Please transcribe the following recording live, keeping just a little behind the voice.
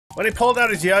When he pulled out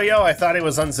his yo-yo, I thought he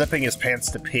was unzipping his pants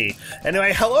to pee.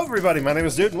 Anyway, hello everybody, my name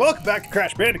is Dude, and welcome back to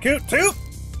Crash Bandicoot 2!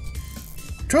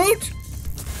 Toot!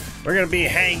 We're gonna be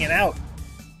hanging out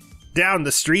down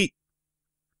the street.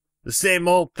 The same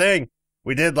old thing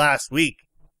we did last week.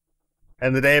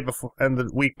 And the day before, and the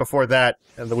week before that,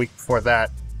 and the week before that,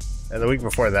 and the week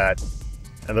before that,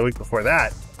 and the week before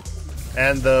that,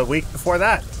 and the week before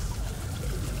that,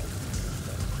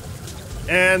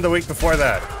 and the week before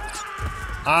that.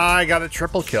 I got a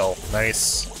triple kill.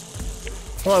 Nice.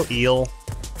 Hello, eel.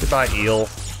 Goodbye, eel.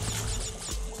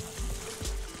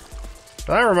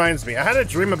 That reminds me, I had a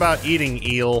dream about eating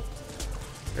eel.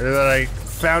 Or that I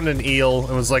found an eel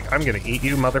and was like, I'm gonna eat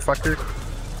you, motherfucker.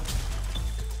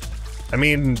 I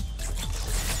mean,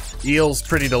 eel's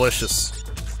pretty delicious.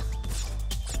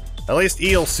 At least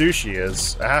eel sushi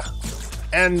is.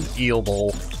 And eel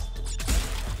bowl.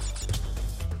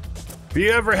 Have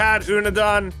you ever had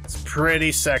unadon? It's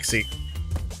pretty sexy.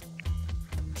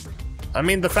 I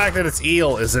mean, the fact that it's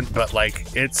eel isn't, but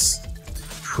like, it's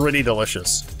pretty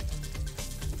delicious.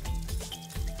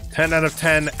 10 out of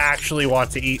 10 actually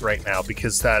want to eat right now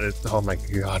because that is, oh my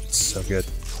god, it's so good.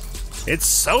 It's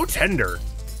so tender.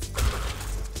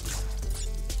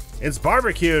 It's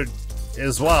barbecued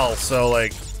as well, so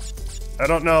like, I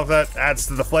don't know if that adds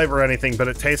to the flavor or anything, but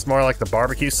it tastes more like the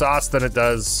barbecue sauce than it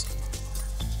does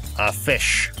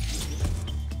fish.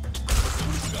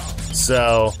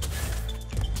 So,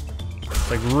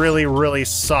 like really, really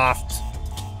soft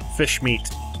fish meat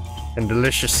and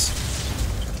delicious.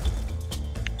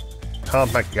 Oh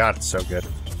my god, it's so good.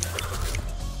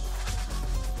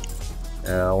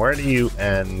 Now, where do you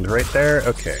end? Right there?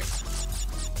 Okay.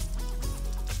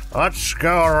 Let's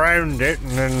go around it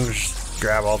and then just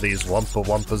grab all these Wumpa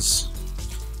Wumpas.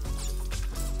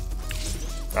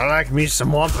 I like me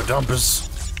some Wumpa Dumpas.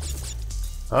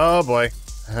 Oh boy.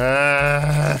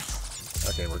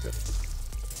 Okay, we're good.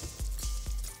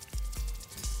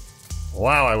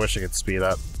 Wow, I wish I could speed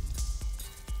up.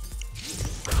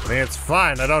 I mean, it's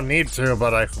fine, I don't need to,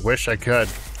 but I wish I could.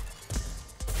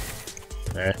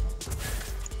 Eh.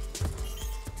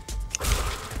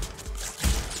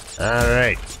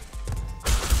 Alright.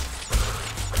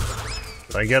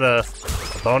 Do I get a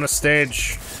bonus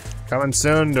stage coming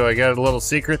soon? Do I get a little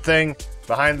secret thing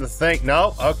behind the thing?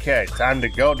 No? Okay, time to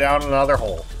go down another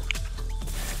hole.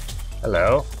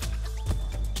 Hello.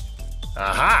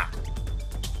 Aha!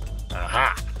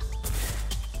 Aha!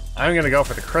 I'm gonna go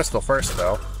for the crystal first,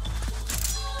 though.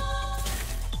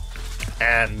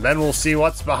 And then we'll see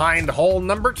what's behind hole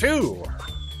number 2.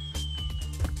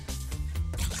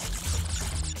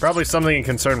 Probably something to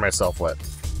concern myself with.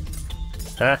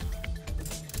 Huh?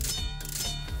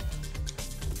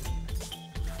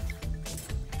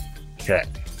 Okay.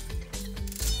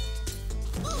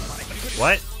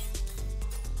 What?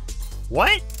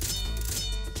 What?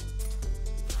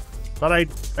 But I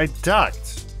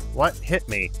ducked. What hit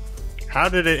me? How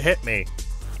did it hit me?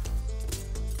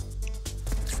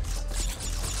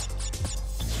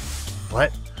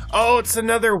 What? Oh, it's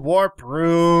another warp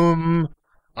room.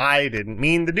 I didn't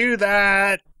mean to do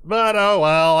that, but oh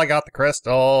well, I got the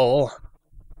crystal.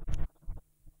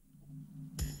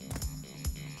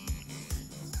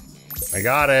 I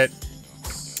got it.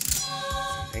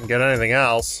 Didn't get anything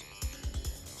else.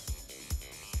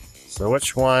 So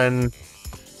which one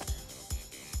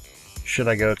should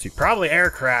I go to? Probably Air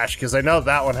Crash, because I know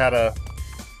that one had a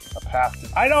path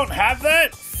to... I don't have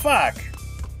that? Fuck.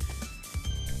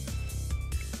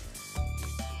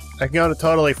 I can go to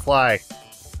Totally Fly.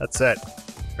 That's it.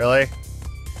 Really?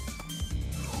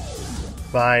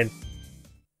 Fine.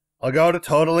 I'll go to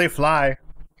Totally Fly.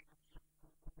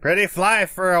 Pretty fly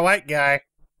for a white guy.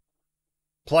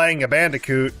 Playing a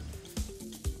Bandicoot.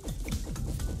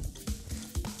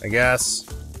 I guess.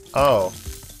 Oh.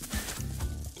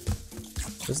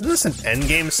 Isn't this an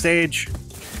endgame stage?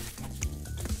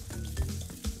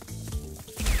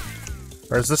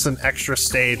 Or is this an extra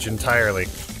stage entirely? I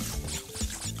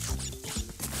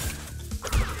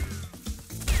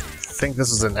think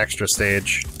this is an extra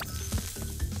stage.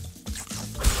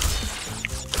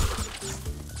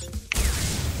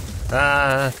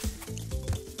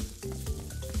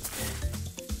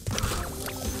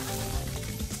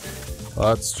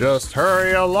 Let's just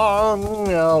hurry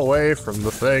along away from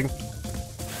the thing.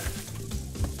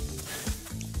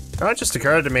 Now it just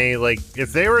occurred to me, like,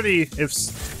 if they were to, if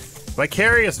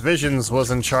Vicarious Visions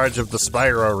was in charge of the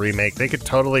Spyro remake, they could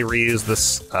totally reuse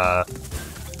this,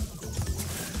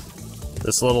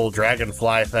 this little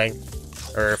dragonfly thing.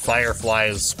 Or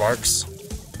Firefly's sparks.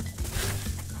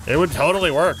 It would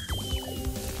totally work.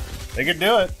 They could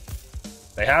do it.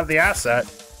 They have the asset.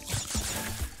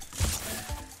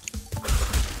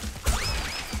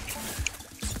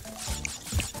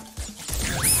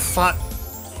 fuck?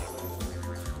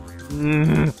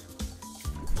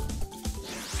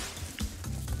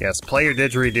 Yes, play your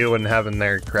didgeridoo and having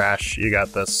their crash. You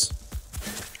got this.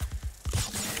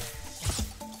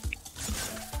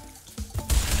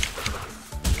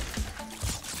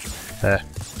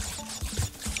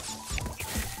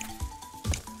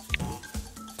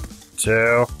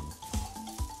 Two.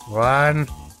 One.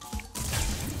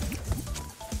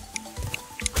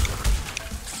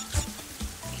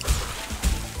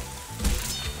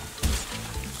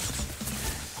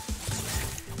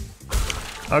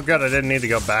 Oh good, I didn't need to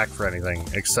go back for anything,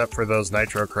 except for those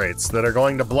nitro crates that are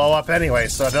going to blow up anyway,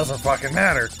 so it doesn't fucking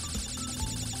matter.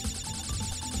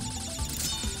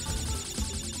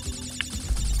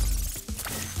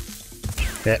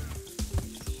 Hit.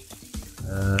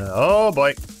 Oh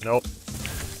boy, nope.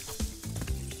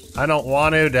 I don't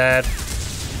want to, Dad.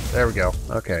 There we go,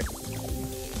 okay.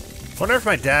 Wonder if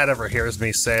my dad ever hears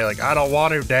me say, like, I don't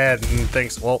want to, Dad, and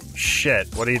thinks, well,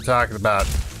 shit, what are you talking about,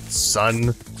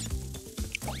 son?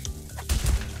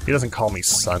 He doesn't call me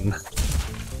son.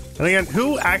 And again,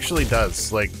 who actually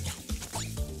does? Like,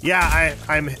 yeah,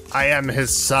 I am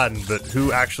his son, but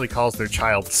who actually calls their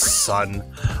child son?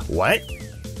 What?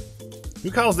 Who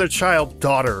calls their child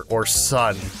daughter or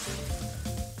son?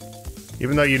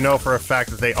 Even though you know for a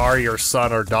fact that they are your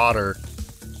son or daughter,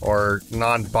 or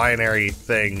non-binary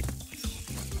thing.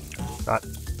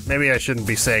 Maybe I shouldn't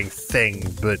be saying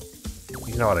thing, but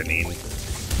you know what I mean.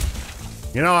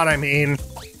 You know what I mean.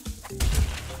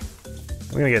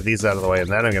 I'm gonna get these out of the way, and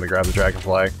then I'm gonna grab the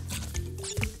dragonfly.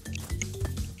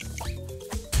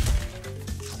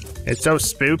 It's so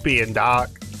spoopy and dark.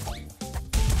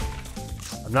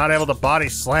 I'm not able to body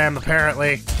slam,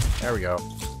 apparently. There we go.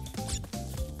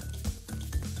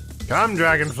 Come,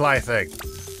 dragonfly thing.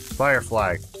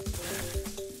 Firefly.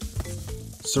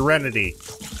 Serenity.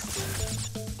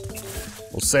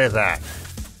 We'll say that.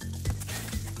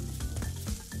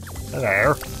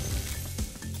 Hello.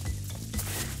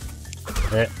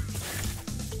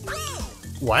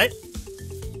 What?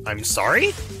 I'm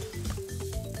sorry?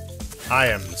 I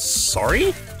am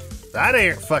sorry? That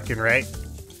ain't fucking right.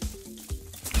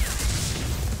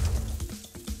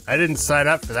 I didn't sign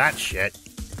up for that shit.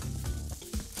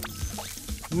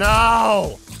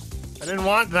 No! I didn't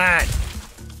want that!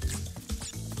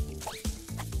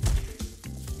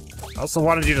 I also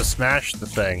wanted you to smash the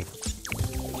thing.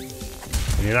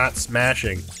 And you're not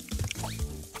smashing.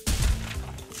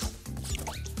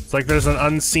 It's like there's an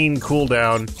unseen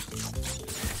cooldown.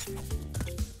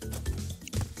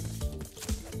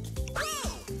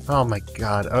 Oh my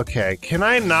god, okay. Can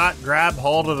I not grab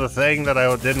hold of the thing that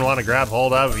I didn't want to grab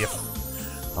hold of?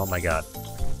 Oh my god.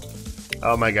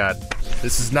 Oh my god.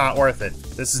 This is not worth it.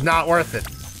 This is not worth it.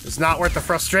 It's not worth the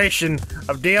frustration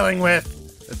of dealing with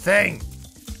the thing.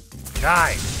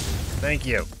 Die. Thank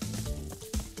you.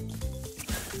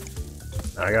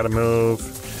 I gotta move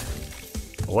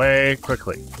away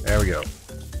quickly. There we go.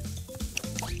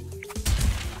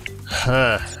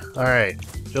 Alright.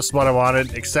 Just what I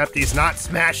wanted, except he's not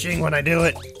smashing when I do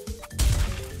it.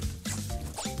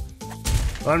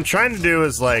 What I'm trying to do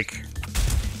is, like,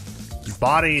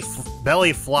 belly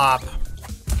flop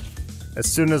as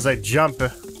soon as I jump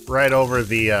right over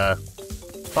the,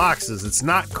 boxes. It's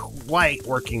not quite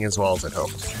working as well as I'd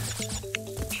hoped.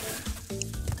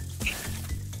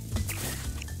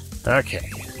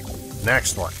 Okay.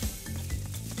 Next one.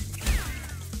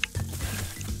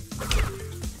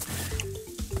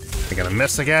 You gonna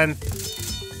miss again?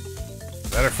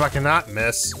 Better fucking not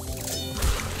miss.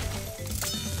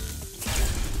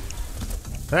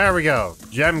 There we go.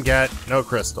 Gem get, no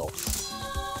crystal.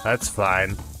 That's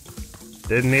fine.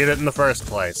 Didn't need it in the first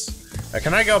place. Now,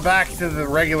 can I go back to the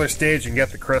regular stage and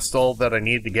get the crystal that I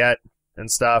need to get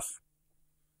and stuff?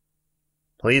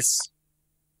 Please?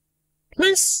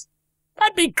 Please?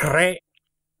 That'd be great.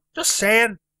 Just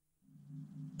saying.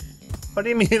 What do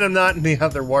you mean I'm not in the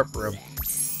other warp room?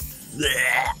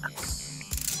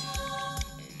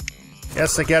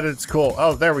 Yes, I get it, it's cool.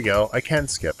 Oh, there we go. I can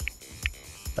skip.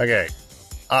 Okay.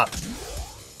 Up.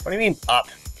 What do you mean, up?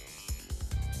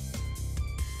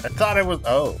 I thought it was...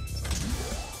 Oh.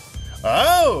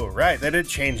 Oh, right. They did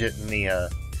change it in the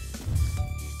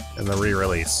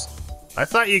re-release. I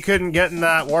thought you couldn't get in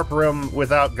that warp room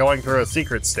without going through a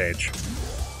secret stage.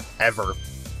 Ever.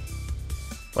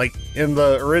 Like, in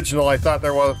the original, I thought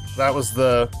that was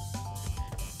the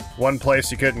one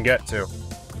place you couldn't get to.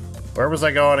 Where was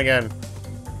I going again?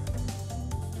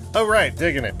 Oh, right,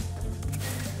 digging it.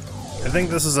 I think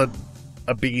this is a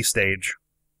B stage.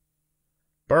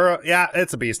 Burrow, yeah,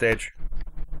 it's a B stage.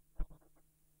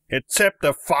 Except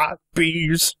the 5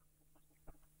 Bs.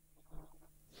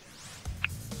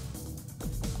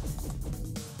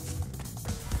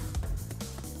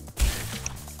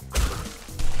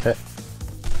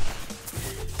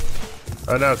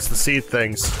 Oh no, it's the seed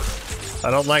things.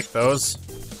 I don't like those.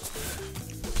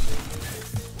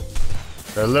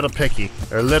 They're a little picky.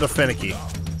 They're a little finicky.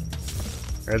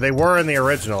 Or they were in the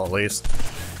original, at least.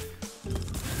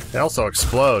 They also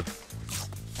explode.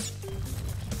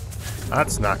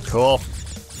 That's not cool.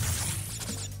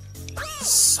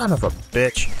 Son of a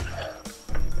bitch.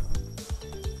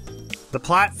 The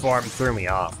platform threw me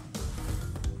off.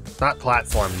 Not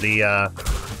platform, the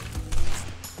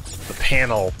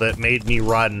panel that made me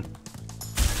run.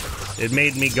 It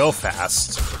made me go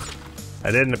fast.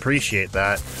 I didn't appreciate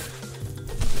that.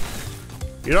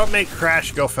 You don't make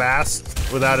Crash go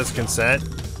fast without his consent.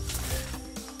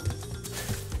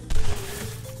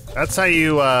 That's how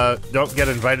you don't get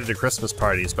invited to Christmas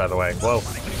parties, by the way. Whoa.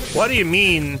 What do you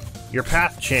mean your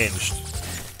path changed?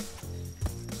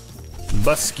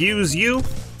 Buscuse you?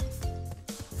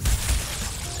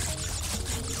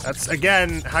 That's,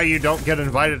 again, how you don't get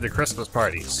invited to Christmas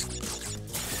parties.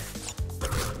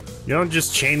 You don't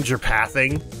just change your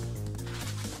pathing.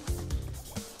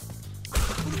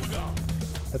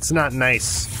 That's not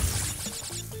nice.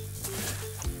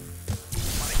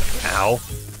 Ow.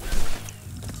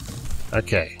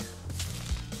 Okay.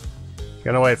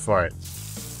 Gonna wait for it.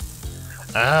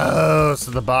 Oh,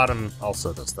 so the bottom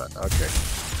also does that. Okay.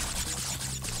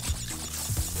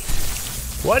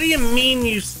 What do you mean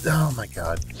you... Oh my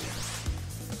god.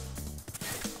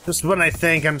 Just when I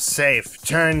think I'm safe,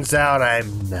 turns out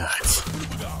I'm not.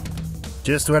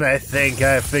 Just when I think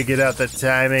I figured out the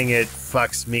timing, it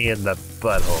fucks me in the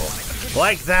butthole.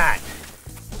 Like that!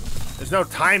 There's no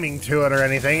timing to it or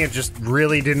anything, it just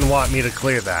really didn't want me to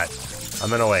clear that.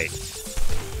 I'm gonna wait.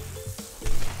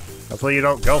 Hopefully you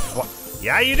don't go far.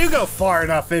 Yeah, you do go far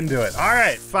enough into it.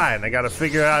 Alright, fine. I gotta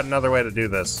figure out another way to do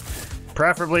this.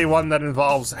 Preferably one that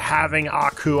involves having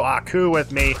Aku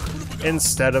with me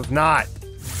instead of not.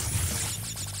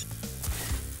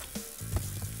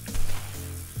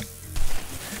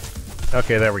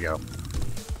 Okay, there we go.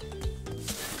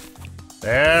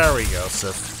 There we go,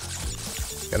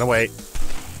 Sif. Gonna wait.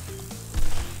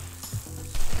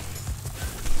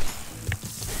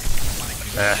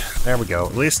 There we go.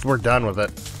 At least we're done with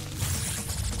it.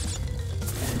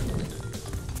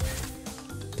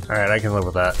 Alright, I can live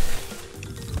with that.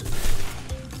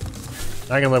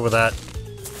 I can live with that.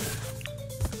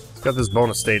 Let's get this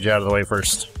bonus stage out of the way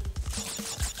first.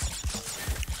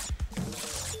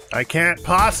 I can't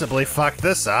possibly fuck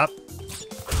this up.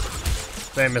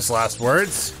 Famous last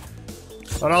words.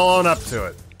 But I'll own up to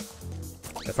it.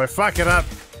 If I fuck it up,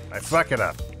 I fuck it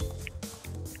up.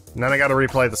 And then I gotta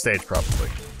replay the stage, probably.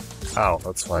 Oh,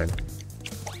 that's fine.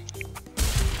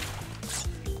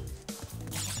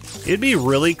 It'd be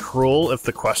really cruel if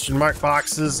the question mark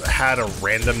boxes had a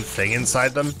random thing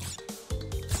inside them.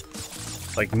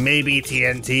 Like maybe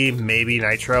TNT, maybe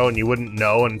Nitro, and you wouldn't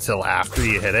know until after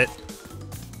you hit it.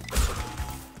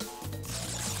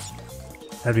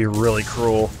 That'd be really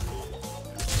cruel.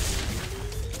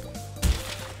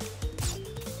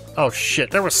 Oh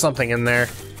shit, there was something in there.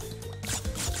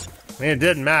 I mean, it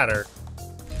didn't matter.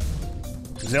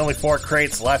 There's only 4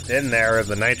 crates left in there of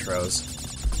the Nitros.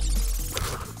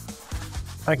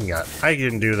 I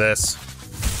can do this.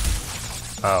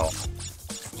 Oh.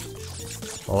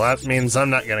 Well, that means I'm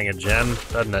not getting a gem,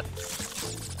 doesn't it?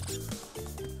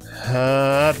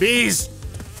 Bees!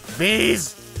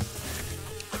 Bees!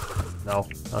 No,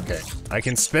 okay. I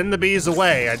can spin the bees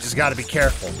away, I just gotta be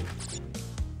careful.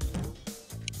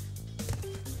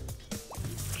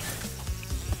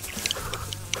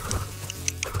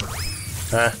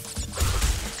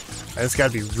 I just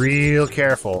gotta be real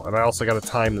careful, and I also gotta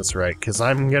time this right, because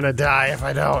I'm gonna die if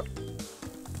I don't.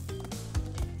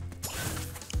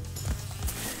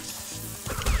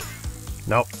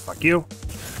 Nope, fuck you.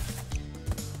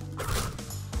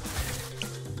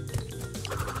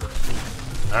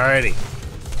 Alrighty.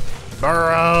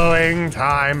 Burrowing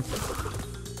time.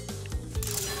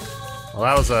 Well,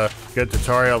 that was a good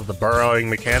tutorial of the burrowing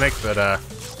mechanic, but,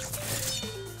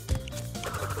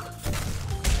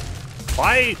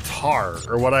 why tar,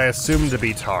 or what I assume to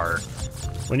be tar,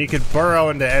 when you could burrow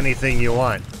into anything you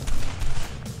want?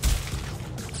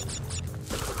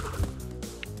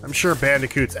 I'm sure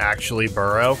Bandicoots actually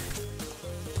burrow.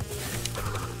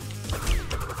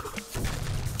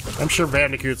 I'm sure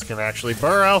Bandicoots can actually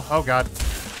burrow. Oh god.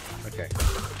 Okay.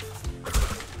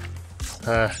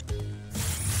 I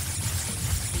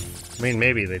mean,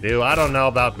 maybe they do. I don't know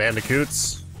about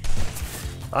Bandicoots.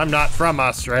 I'm not from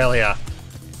Australia.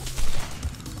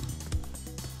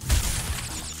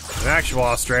 An actual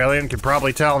Australian could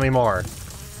probably tell me more.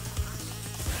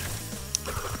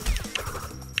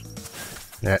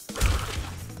 Yeah.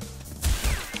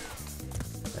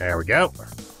 There we go.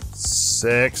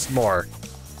 6 more.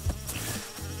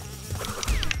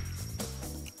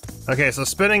 Okay, so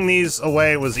spinning these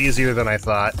away was easier than I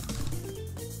thought.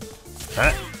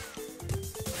 Huh?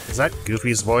 Is that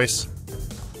Goofy's voice?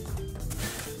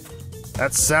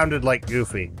 That sounded like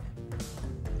Goofy.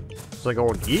 It's like,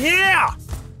 oh, yeah!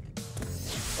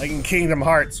 Like in Kingdom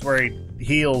Hearts, where he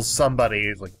heals somebody.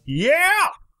 He's like, yeah!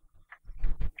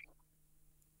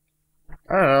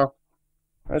 I don't know.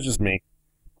 That's just me.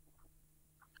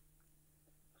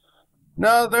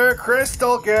 Another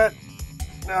crystal get.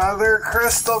 Another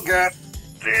crystal get.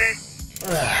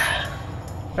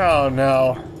 Oh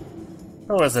no.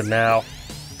 Who is it now?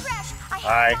 Crash, I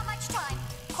Hi. haven't got much time.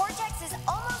 Cortex has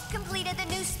almost completed the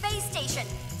new space station.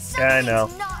 Yeah, I know.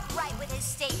 Something's not right with his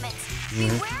statements.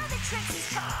 Beware the tricks he's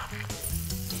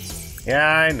trying. Yeah,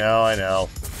 I know.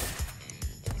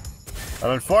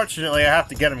 But unfortunately, I have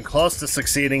to get him close to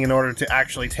succeeding in order to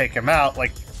actually take him out,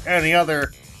 like any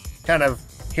other kind of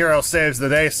hero saves the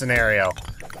day scenario.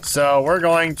 So we're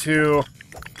going to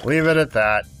leave it at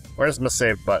that. Where's my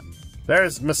save button?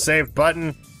 There's my save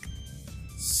button.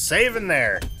 Save in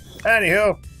there.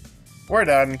 Anywho, we're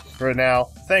done for now.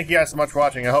 Thank you guys so much for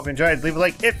watching. I hope you enjoyed. Leave a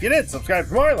like if you did. Subscribe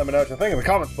for more. Let me know what you think in the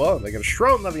comments below. Thank you to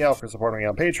Shrone Leviel for supporting me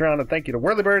on Patreon. And thank you to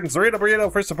Whirlybird and Zorito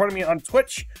Burrito for supporting me on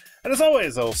Twitch. And as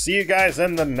always, I'll see you guys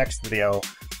in the next video.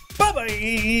 Bye-bye!